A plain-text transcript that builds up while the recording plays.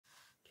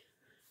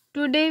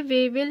Today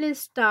we will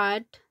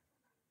start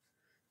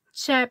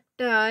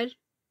chapter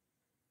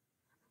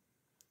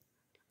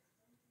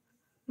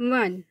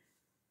 1,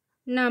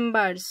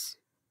 Numbers.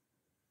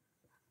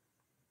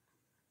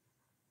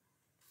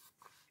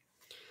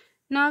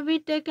 Now we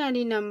take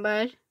any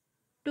number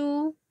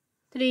 2,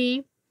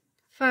 3,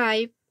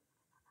 5,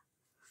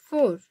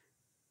 4.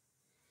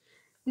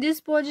 This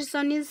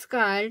position is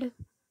called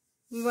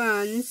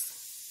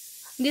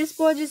ones. This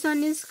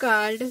position is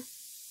called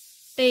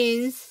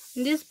tens.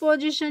 This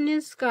position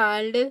is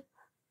called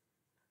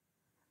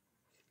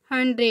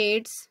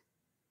hundreds.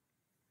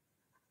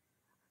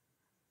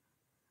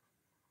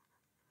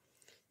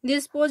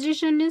 This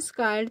position is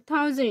called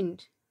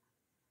thousand.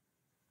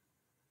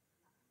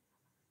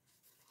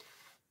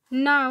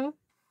 Now,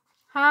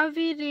 how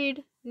we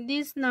read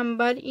this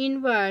number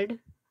in word?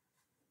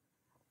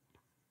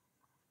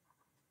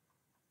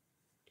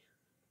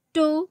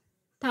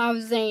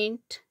 2000,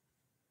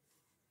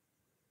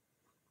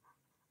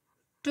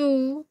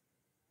 2000,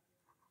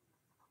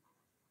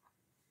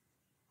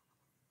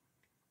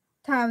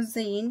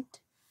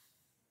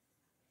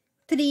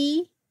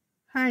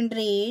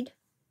 300,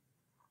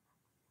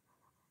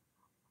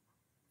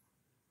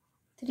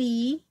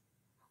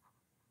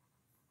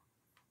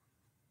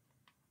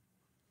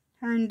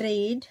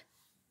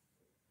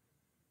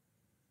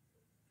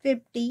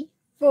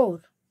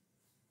 354,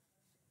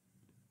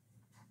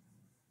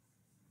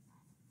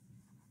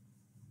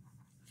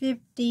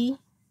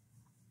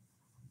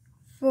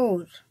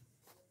 54,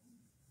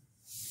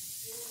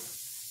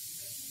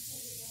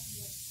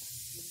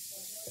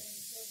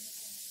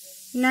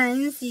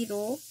 90,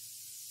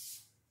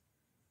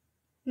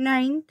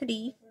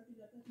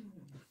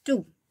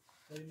 932.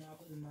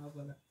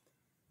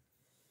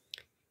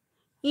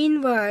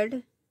 In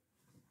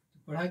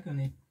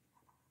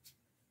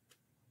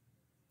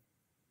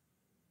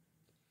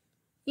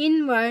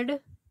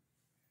word,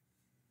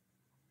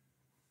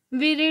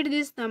 we read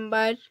this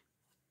number.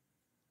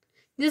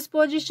 This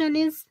position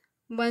is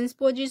ones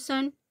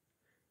position,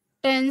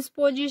 tens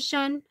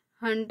position,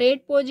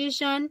 hundred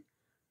position,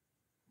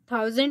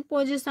 thousand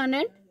position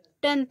and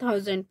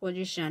 10,000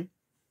 position.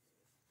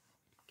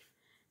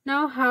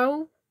 Now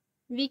how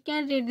we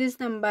can read this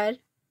number?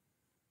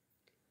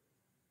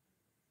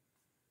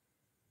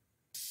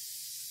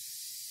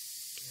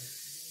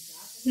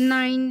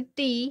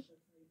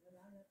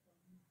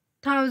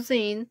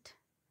 $90,000,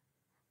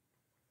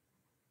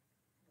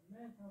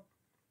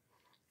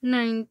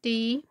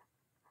 $90,000,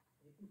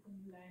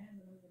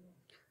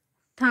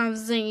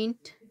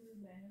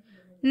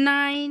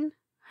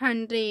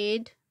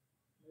 900,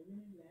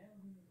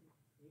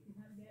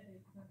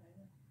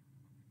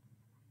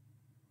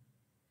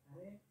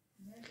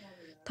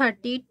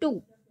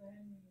 32,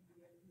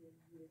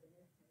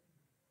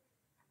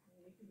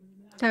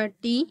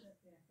 32.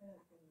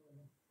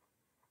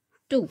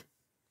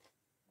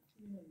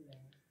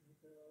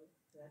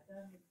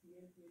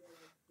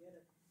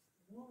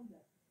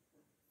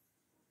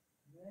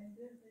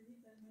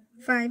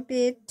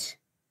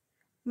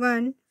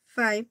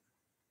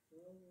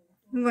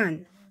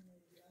 58151.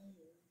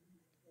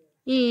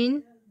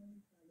 In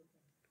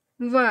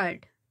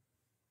word,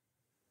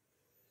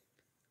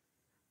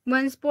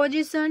 ones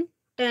position,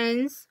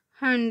 tens,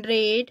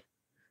 hundred,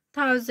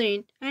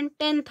 thousand and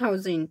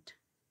 10,000.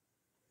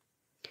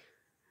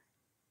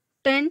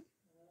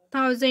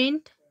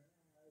 10,000.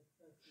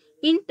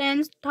 In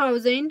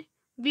 10,000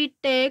 we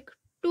take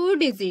 2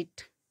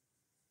 digits.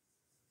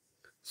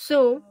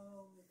 So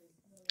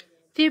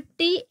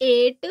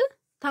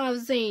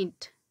 58,000.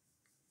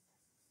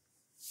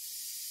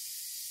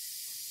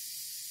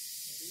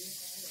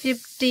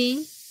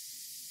 58,000.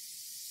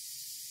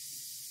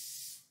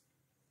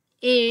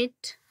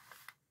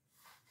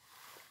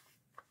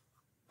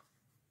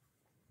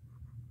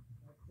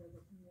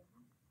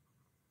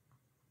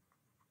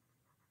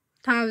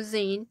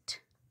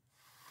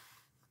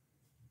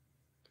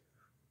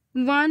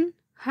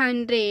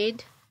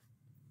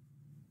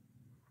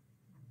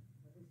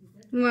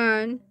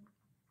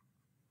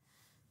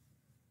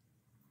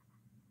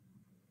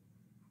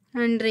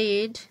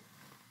 100,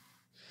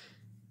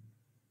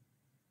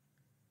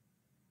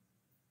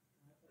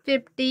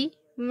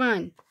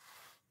 51.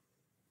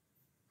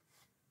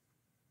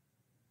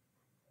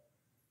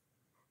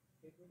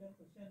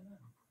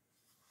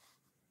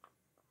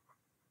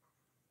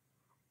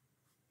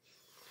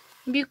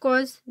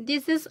 Because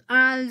this is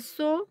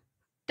also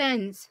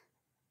tens.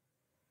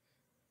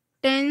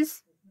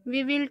 Tens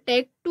we will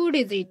take 2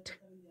 digits.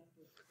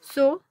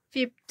 So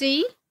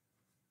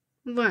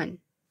 51.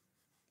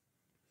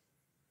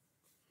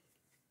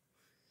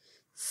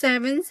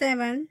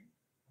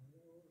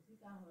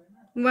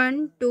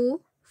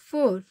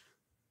 77124.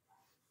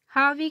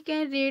 How we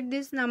can read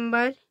this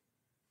number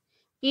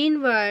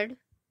in word?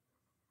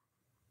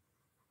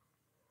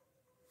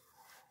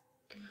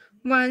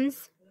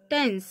 Ones,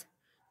 tens.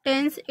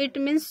 Tens it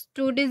means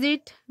 2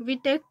 digits. We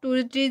take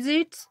 2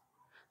 digits.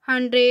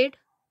 100,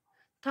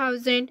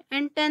 1,000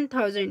 and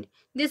 10,000.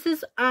 This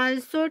is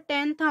also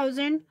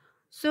 10,000.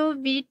 So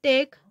we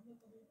take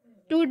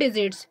 2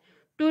 digits.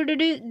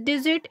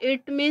 digit,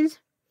 it means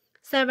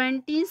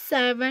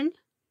 77,000.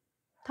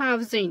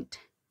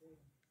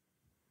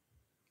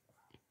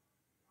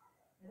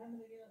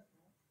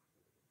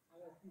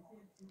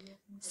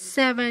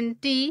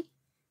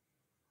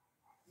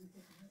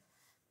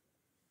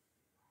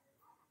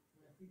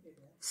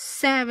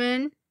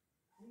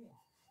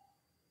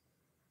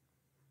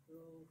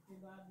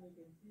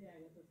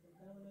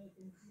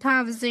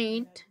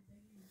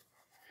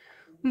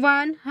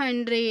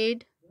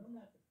 100.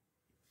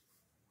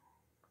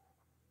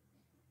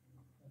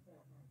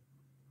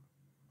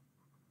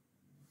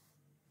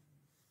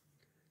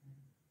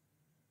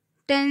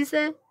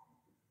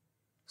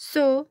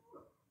 So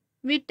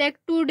we take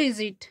 2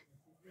 digit.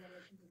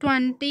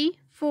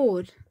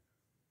 24.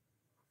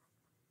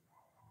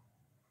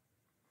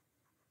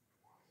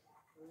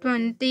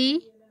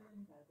 24.